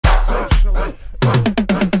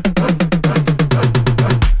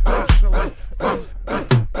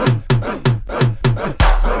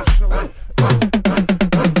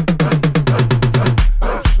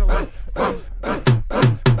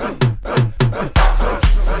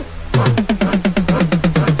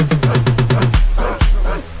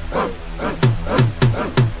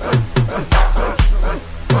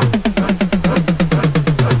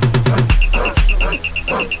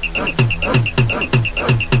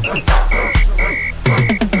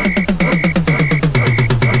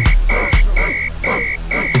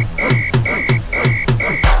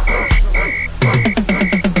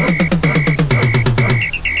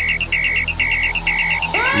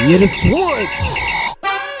that's right.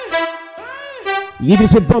 You can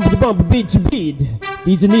say bump to bump, beat to beat.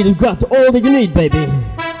 DJ NEENO got all that you need, baby.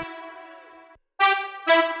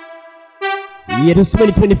 Yeah, this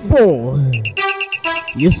 2024.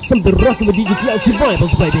 You're something rocking with DJ Cloudy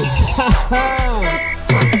Vibels, baby. Ha ha.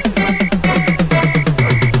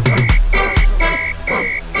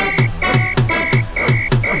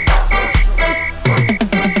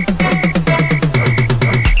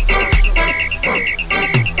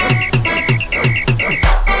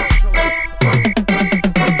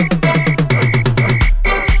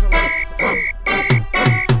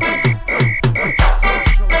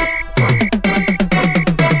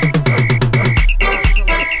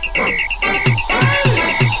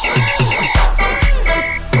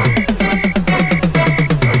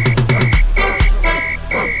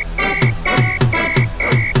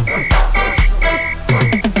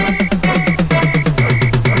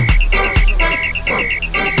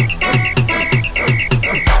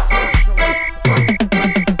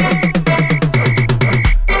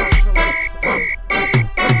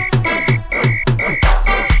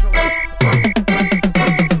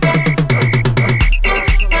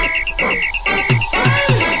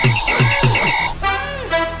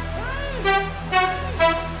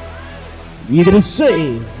 You're gonna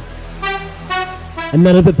say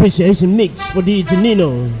another appreciation mix for DJ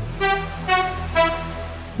NEENO.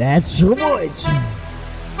 That's right.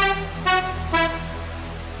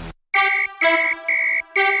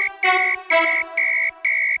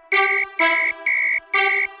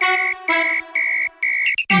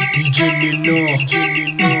 DJ NEENO, DJ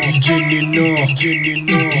NEENO, DJ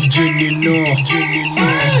NEENO,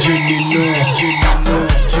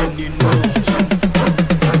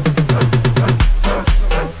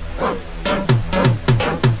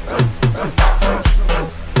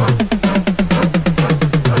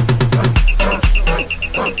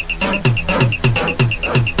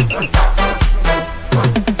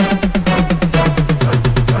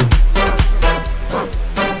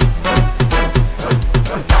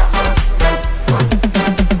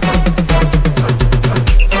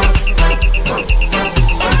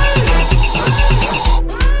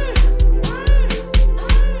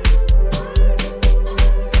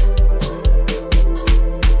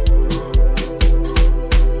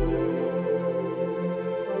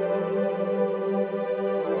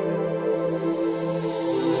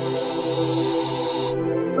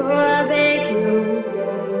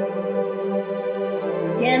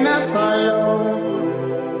 Can I follow?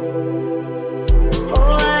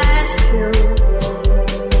 Oh, I ask you,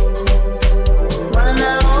 run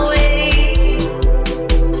away,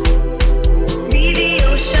 leave the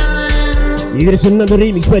ocean. You get another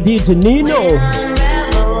remix by DJ NEENO.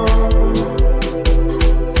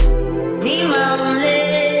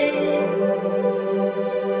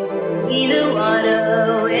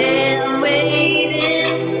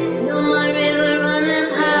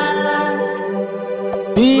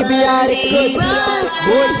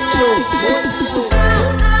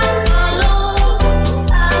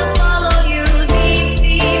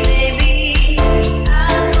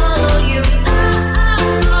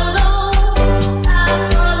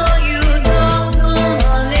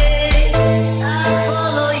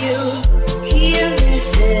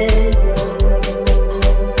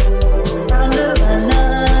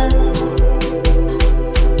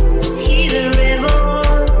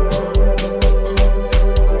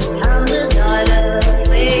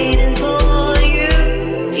 Waiting for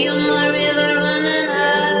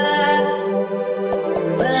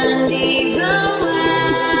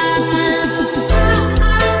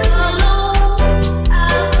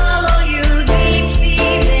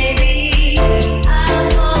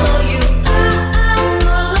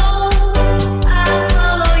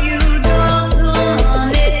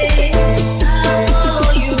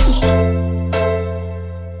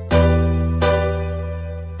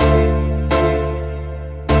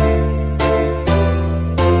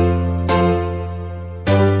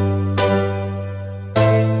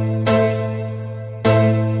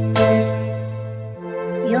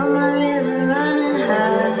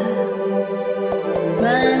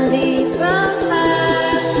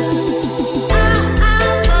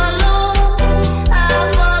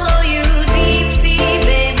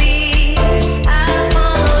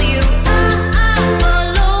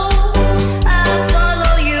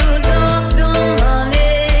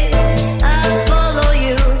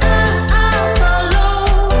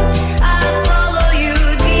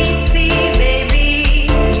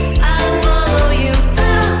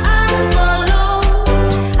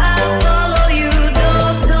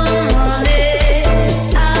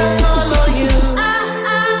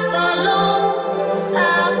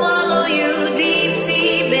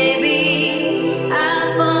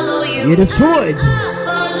Yeah, that's right.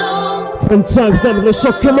 From time to time, I'm gonna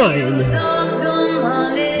shock your mind.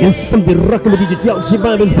 There's something rocking with DJ TLC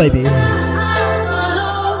Vibels, baby.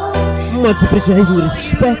 Much appreciation and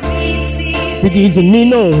respect to DJ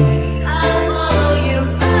Nino.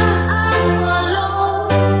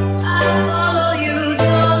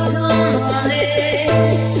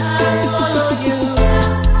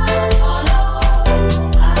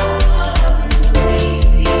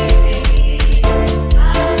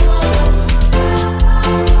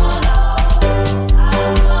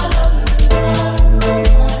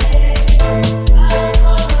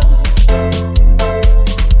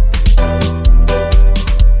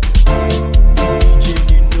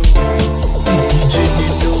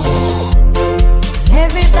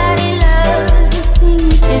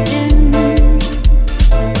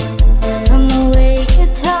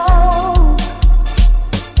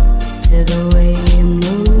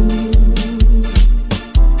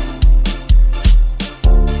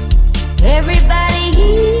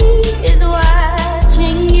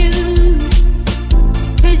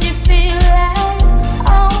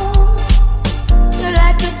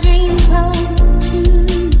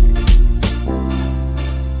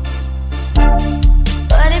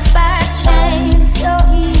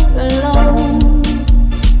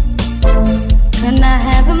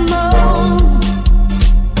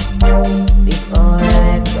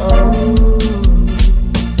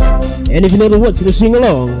 And if you know the words, gonna sing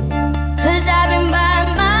along. Cause I've been by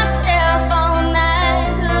myself all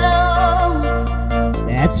night long.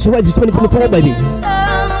 That's right, it's 2024, baby.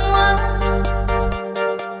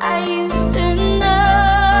 I used to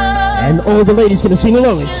know. And all the ladies gonna sing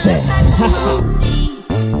along and say,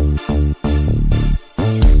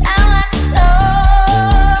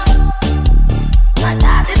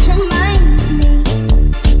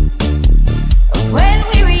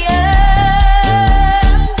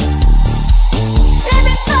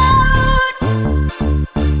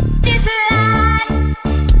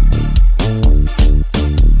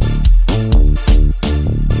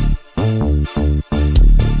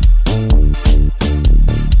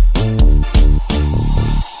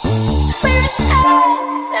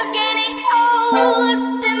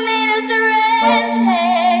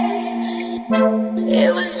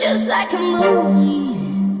 it was just like a movie.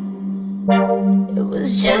 It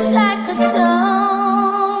was just like a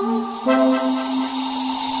song.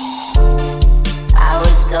 I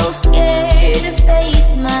was so scared to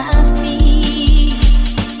face my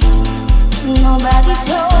fears. Nobody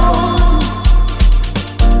told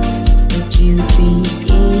that you'd be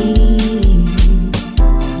here.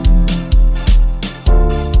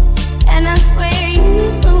 And I swear you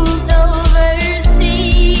moved overseas.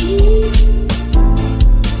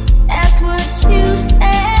 You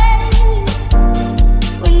said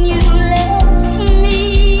when you left me,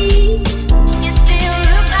 you still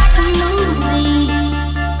look like a movie.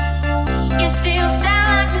 You still sound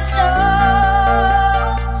like a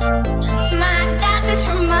song. My God, this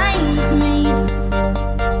reminds me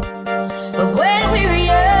of when we were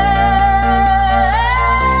young.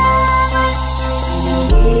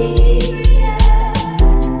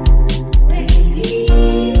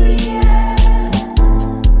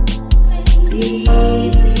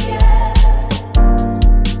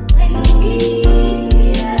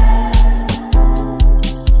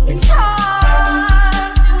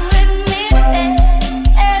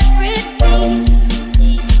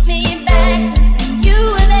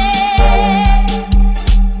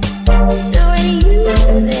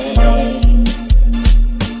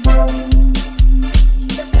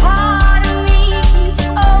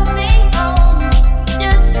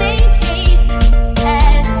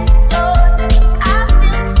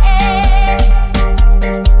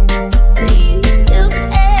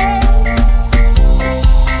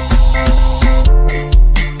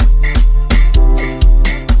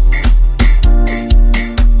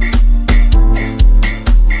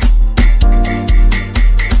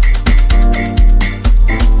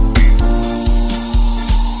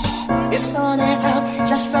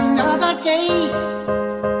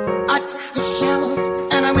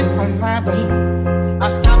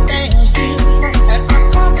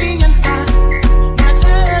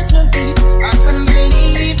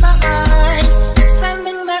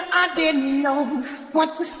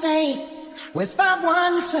 What to say? With our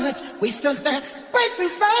one touch, we stood there face to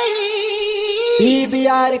face. Baby,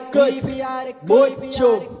 are the goods,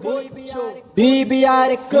 mucho. Baby, are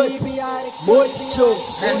the goods, mucho.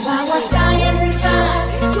 And I was dying inside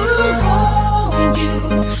to hold you.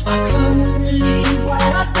 I couldn't believe what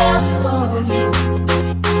I felt for you.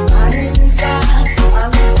 Dying inside, I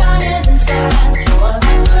was dying inside, but I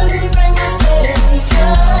couldn't bring myself to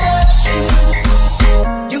touch.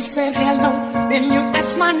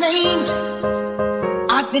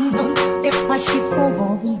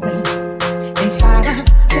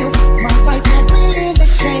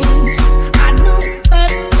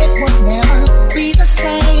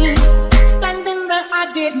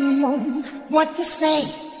 what to say.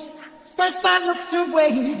 First I looked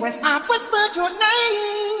away when I whispered your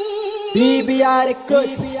name. Baby, I the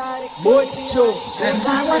cuts, mucho. And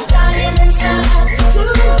I was dying inside to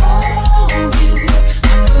hold you. I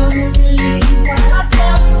couldn't believe what I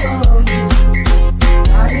felt for you.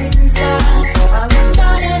 Dying inside, I was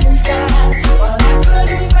dying inside, but I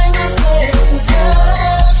couldn't bring myself to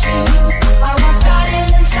touch you. I was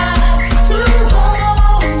dying inside to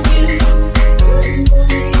hold you. Couldn't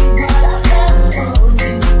believe what I felt for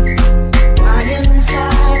you. Dying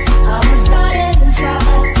inside, I was dying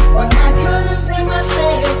inside, but I couldn't bring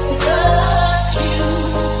myself to touch you.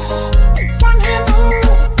 One hit move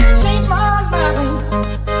changed my mind.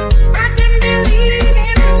 I didn't believe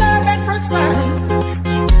in love at first sight,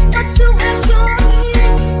 but you have shown me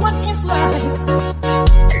what it's like,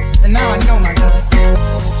 and now I know, my God.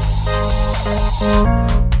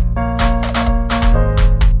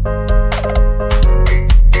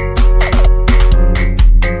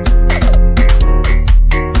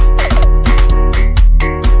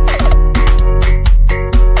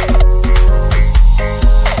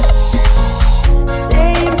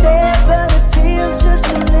 Same bed, but it feels just a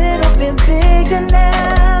little bit bigger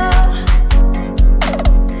now.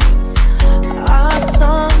 Our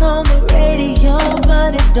song on the radio,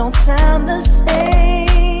 but it don't sound the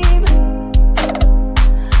same.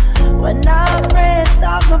 When our friends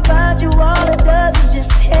talk about you, all it does is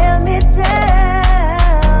just tear me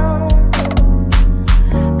down.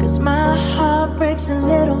 'Cause my heart breaks a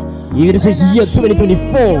little. Yeah, this is year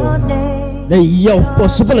 2024, the year of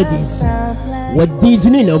possibilities. What did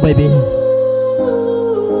you know, baby?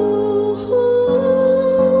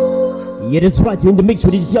 Yeah, that's right, you're in the mix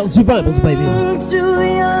with these Chelsea Vibels, baby. Too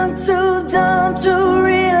young, too dumb to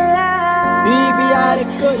realize Baby, I the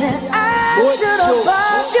that cuts, I should have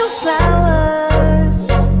bought you flowers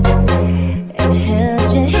and held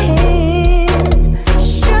your hand.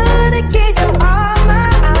 Should have gave you all my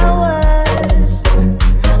hours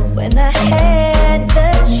when I had the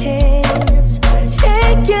chance.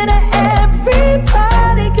 Take you to every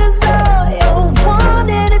party, 'cause all you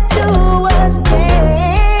wanted to do was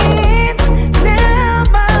dance. Now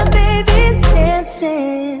my baby's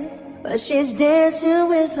dancing, but she's dancing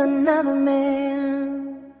with another man.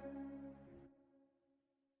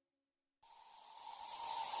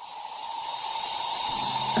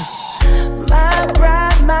 My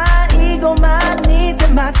pride, my ego, my needs,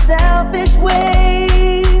 and my selfish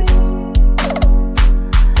ways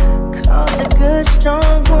caused a good,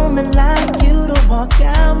 strong woman like you to walk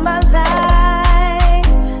out my life.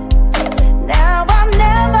 Now I'll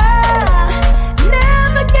never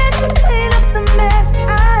get to clean up the mess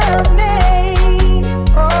I've made.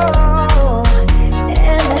 Oh,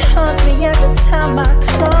 and it haunts me every time I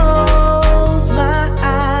close my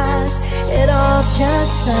eyes. It all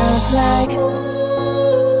just sounds like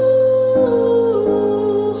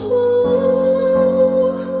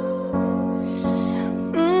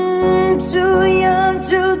too young,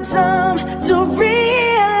 too dumb to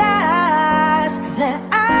realize that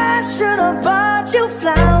I should have bought you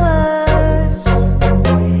flowers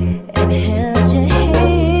and held your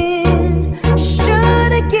hand.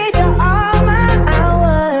 Should have gave you all my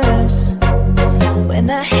hours when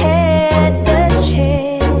I had the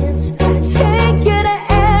chance. Take you to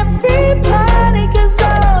every party, 'cause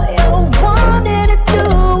all you wanted to do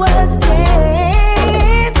was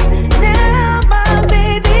dance. Now my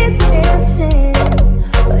baby's dancing,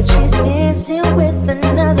 but she's dancing with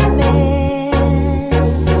another man.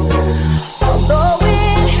 Although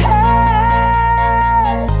it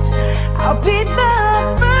hurts, I'll be the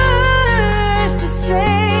first to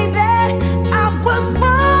say that I was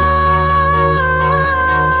wrong.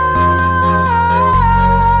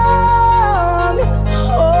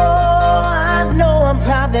 Oh, I know I'm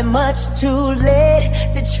probably much too late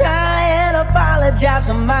to try and apologize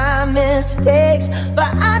for my mistakes,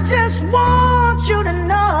 but I just want you to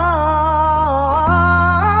know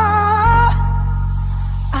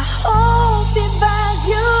I hope he buys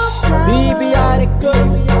you flowers. Baby, I the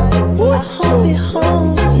cuts, I hope he mucho.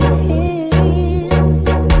 holds your hand,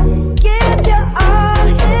 give you all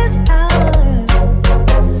his hours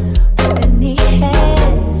when he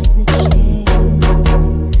has the chance.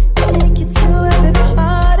 Take you to every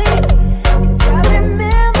party, 'cause I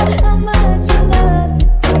remember how much you loved to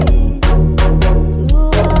dance. Do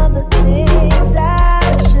all the things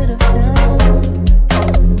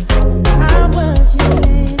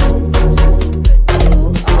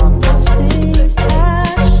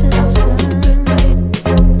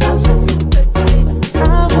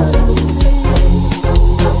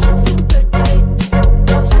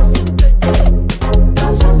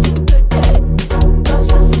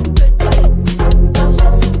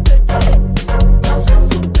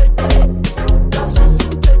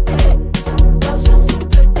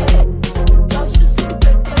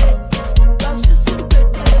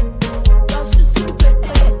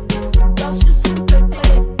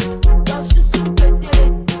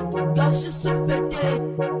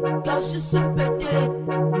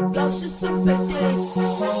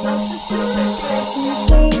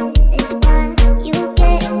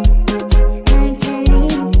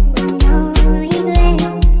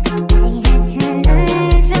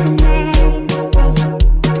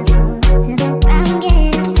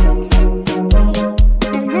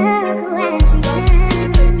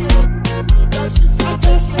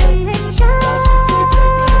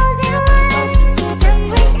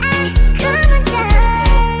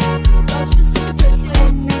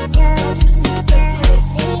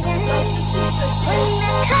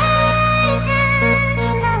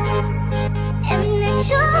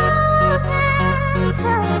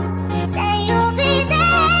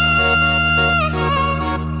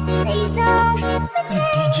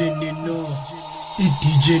DJ Nino,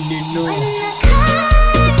 DJ Nino.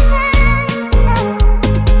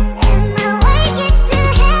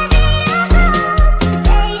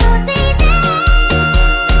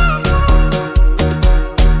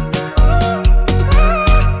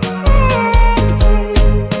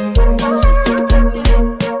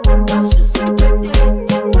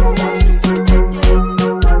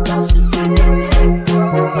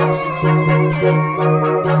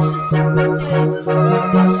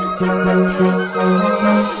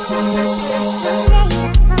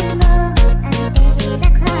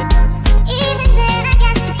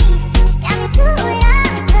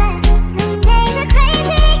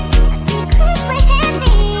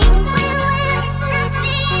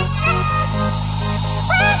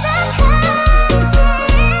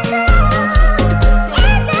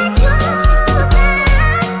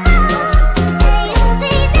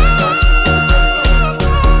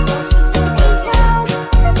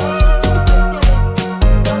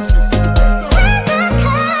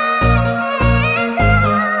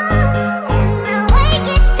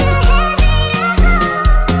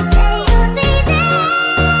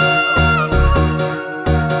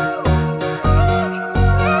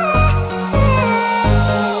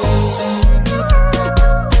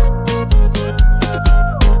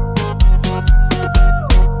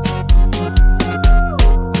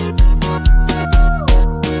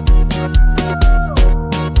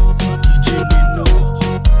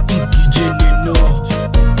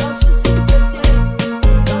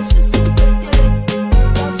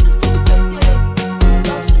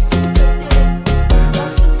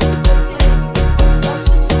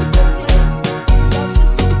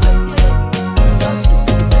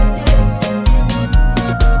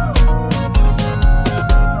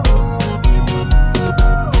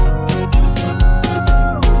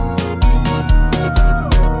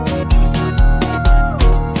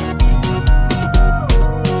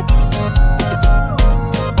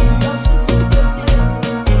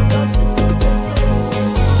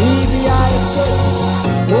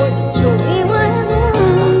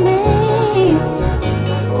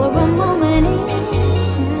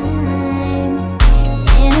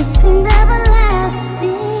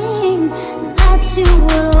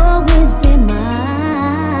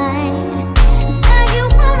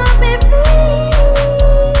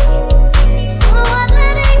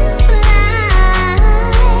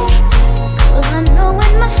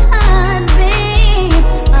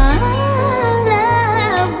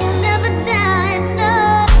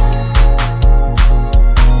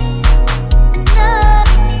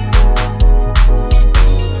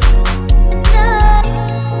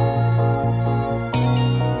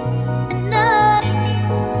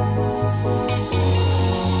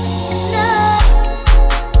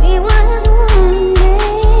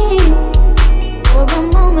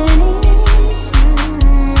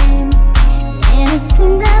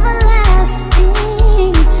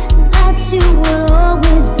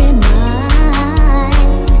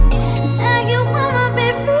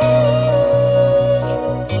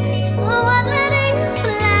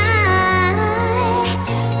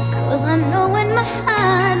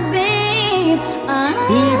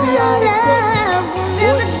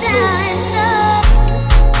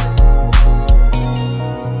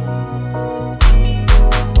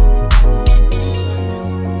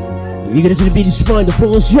 You guys will be destroying the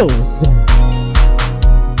full shows.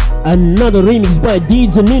 Another remix by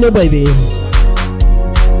DJ Nino, baby.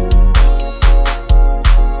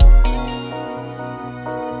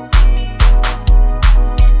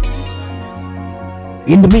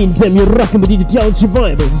 In the meantime, you're rocking with DJ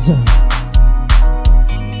Vibels.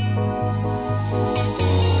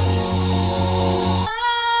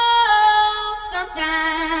 Oh,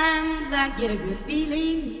 sometimes I get a good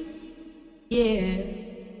feeling. Yeah.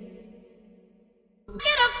 Get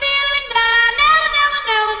a feeling that I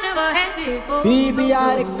never had before. Baby,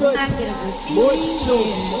 I the good. I get a good feeling.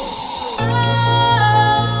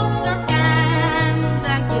 Oh, sometimes I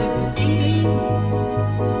get a good feeling.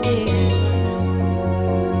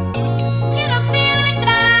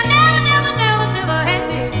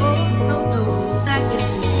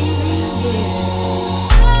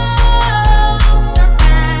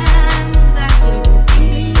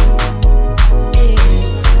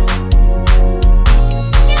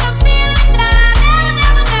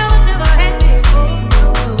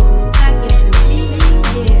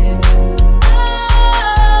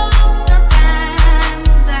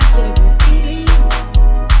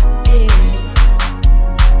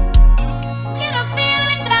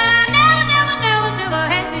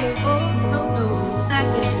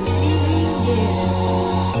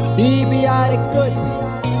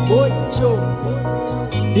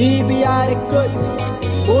 BBR Records,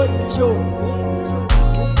 mucho.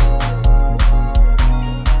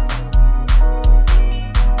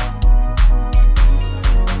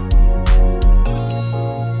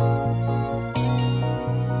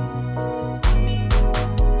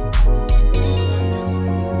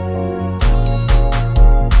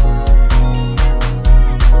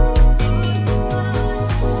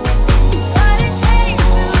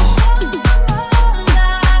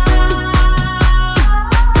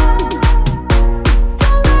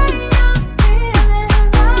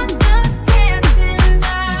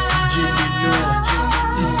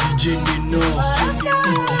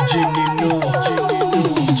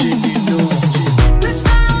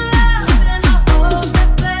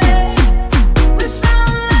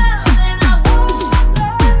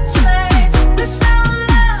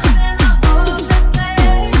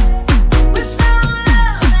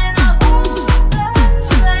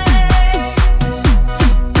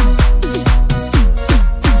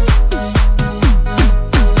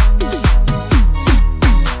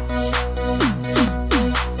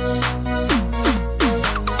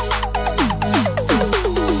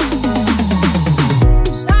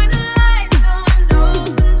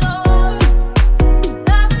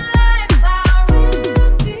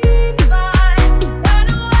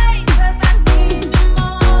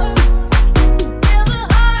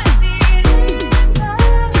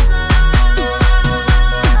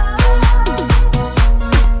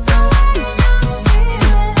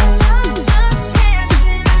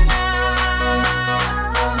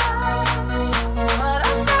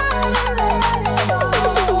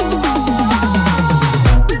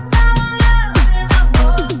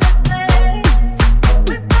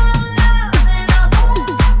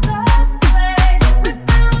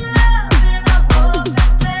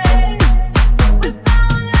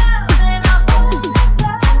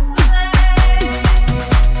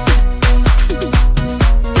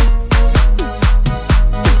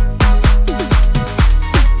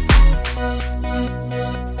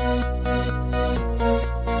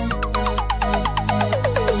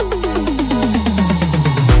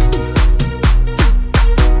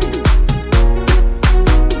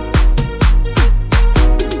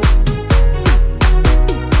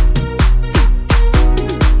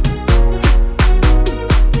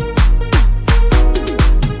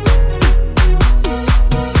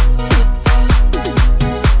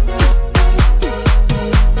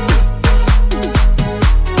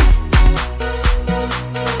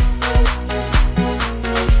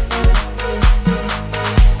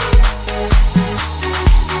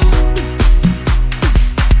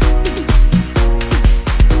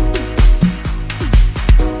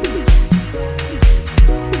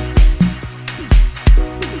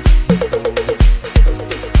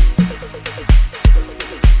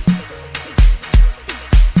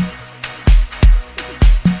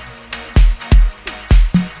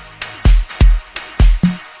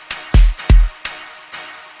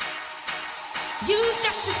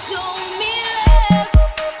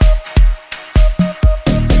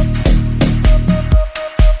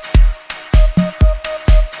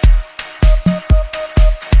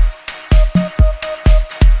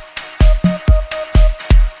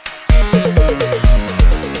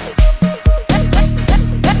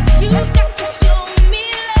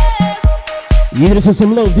 You gotta show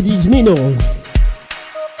some love to DJ Nino.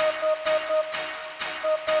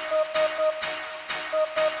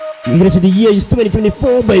 You gotta say the year is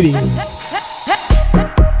 2024, baby.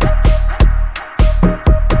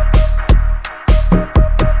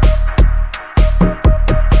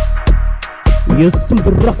 You're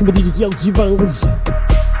something rocking with DJ Vibels.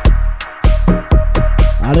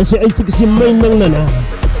 Ala siya ay sigsimay ng nana.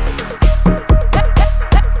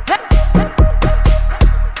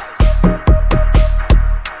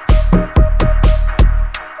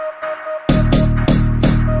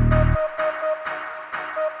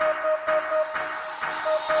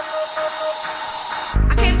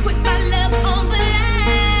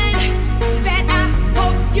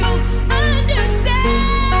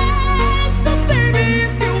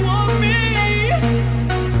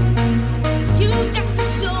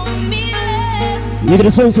 You gotta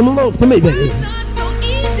show some love to me, baby.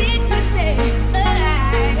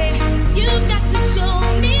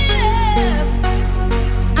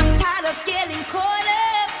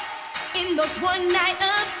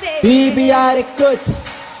 BBR Records,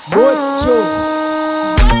 mucho.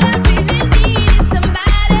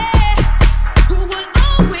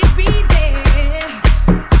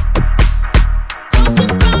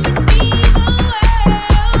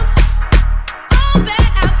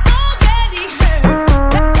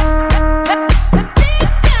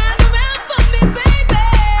 This time around for me,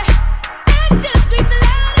 baby.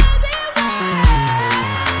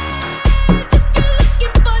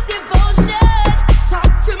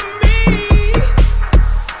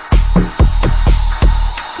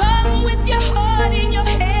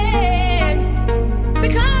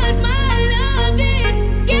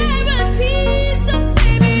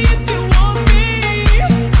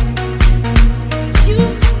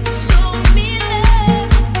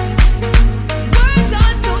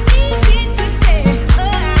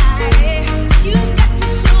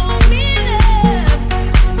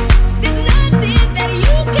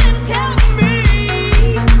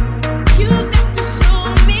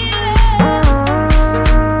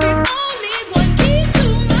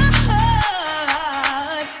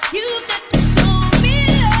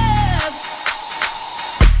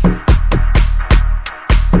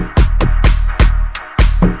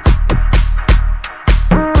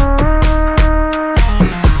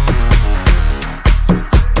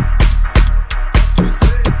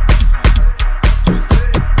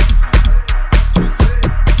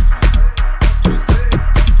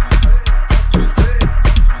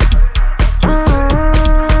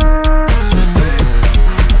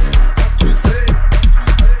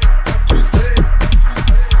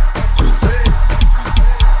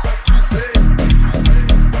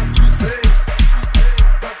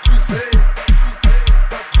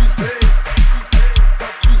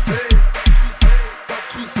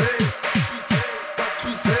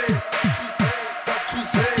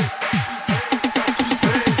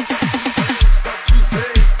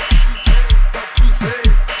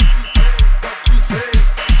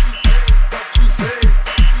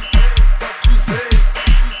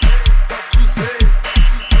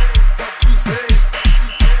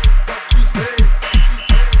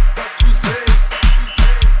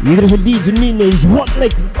 You guys are DJ Nino is hot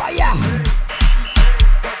like fire.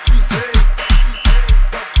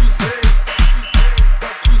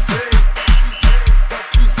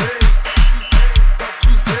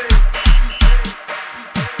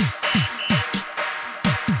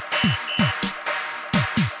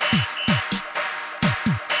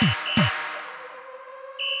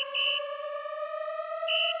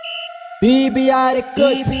 BBR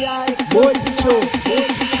Records, muito show.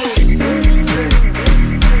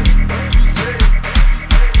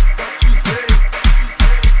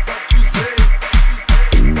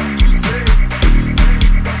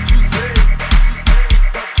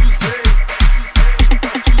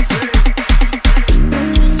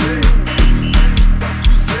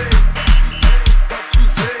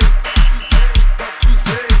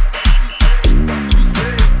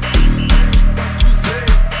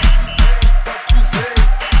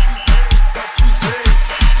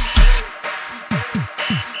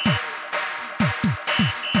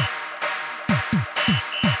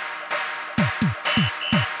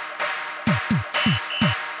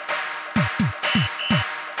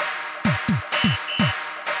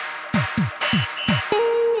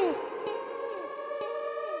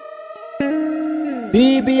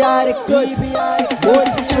 BBR Records,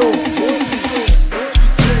 muito show.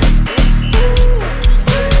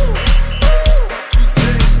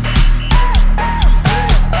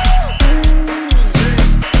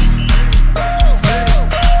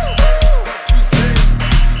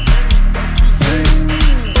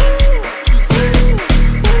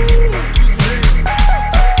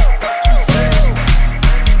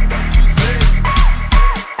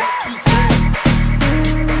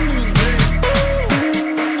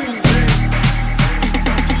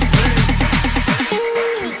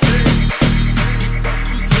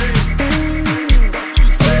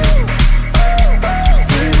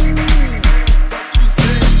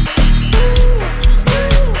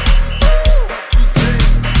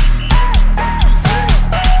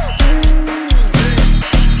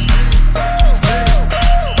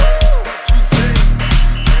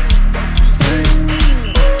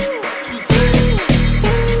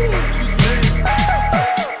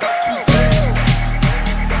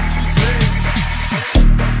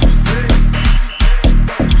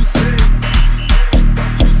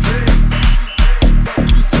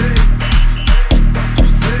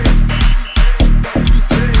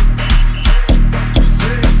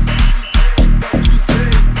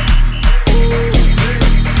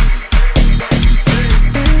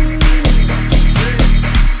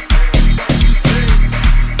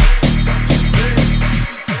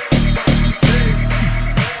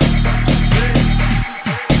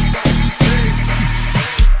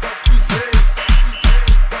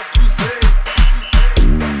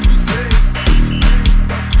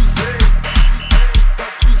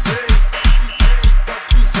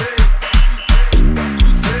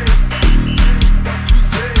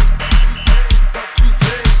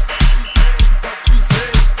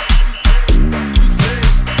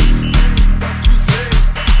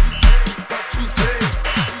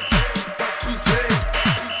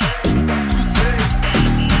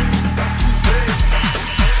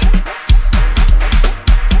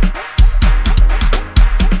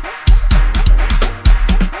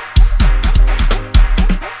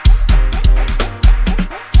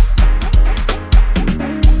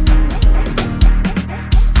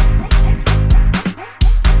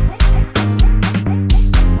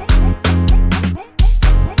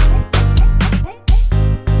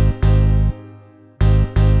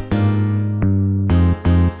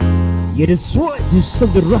 Yeah, that's right, this is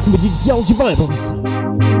something rocking with DJ Vibels.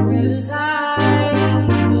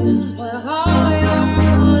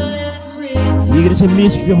 You get some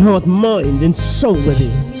music of your heart, mind, and soul,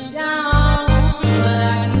 baby.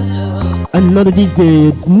 Another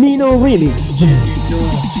DJ Nino remix.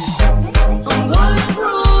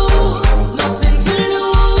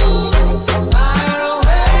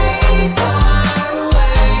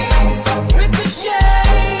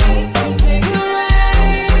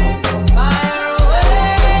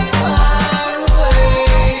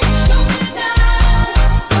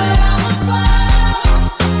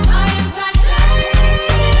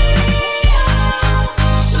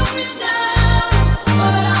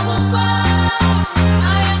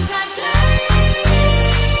 I am that day.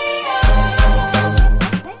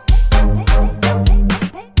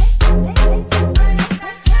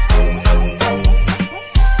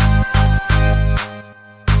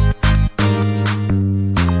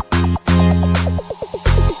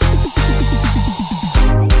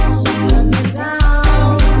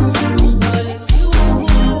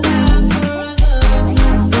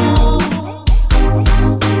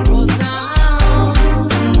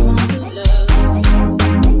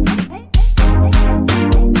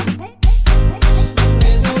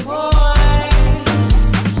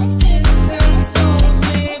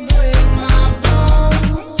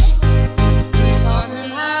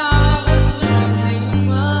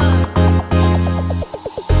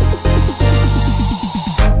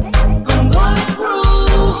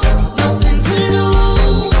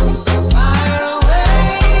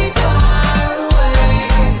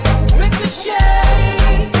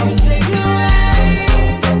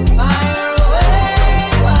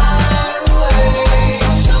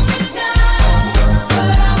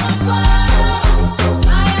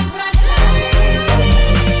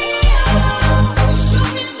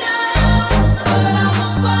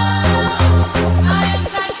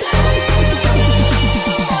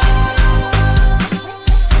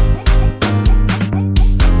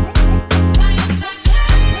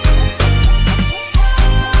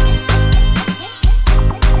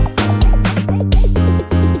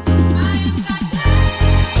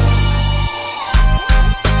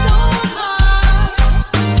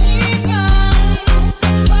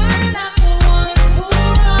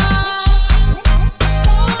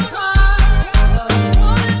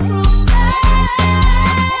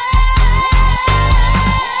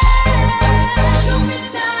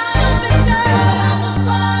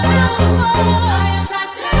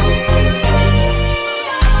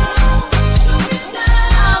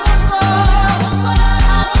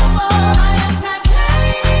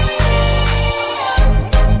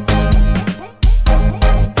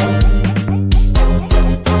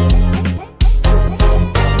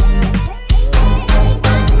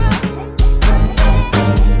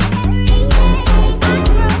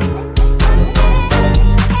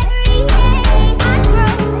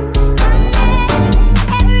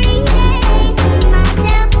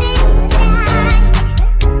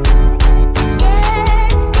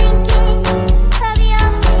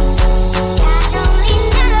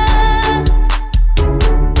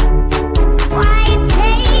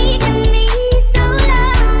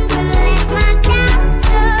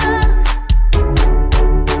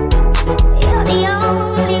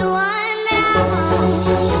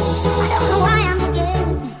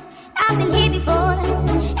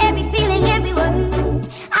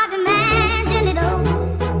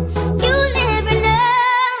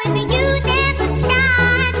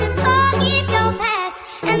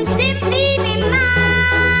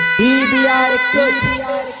 are the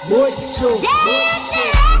goods. Muito.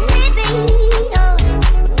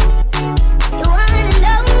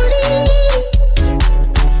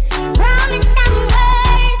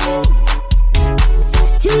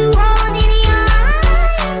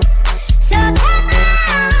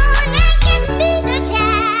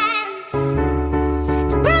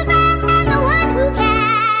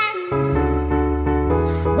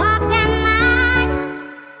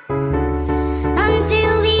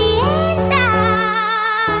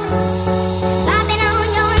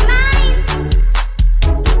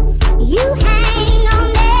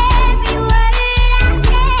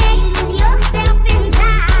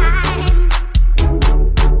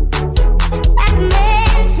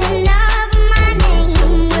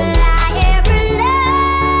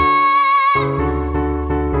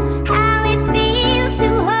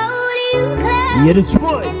 Yeah, that's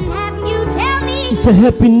right. It's a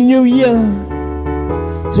happy new year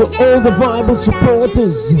to all the Bible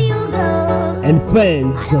supporters and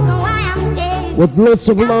fans with lots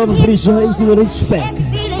of love, appreciation, and respect.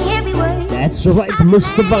 That's right,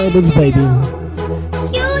 Mr. Vibels, baby.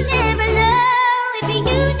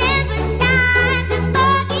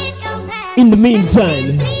 In the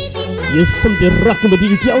meantime, you're something rocking with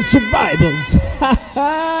DJ Vibels. Ha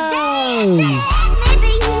ha!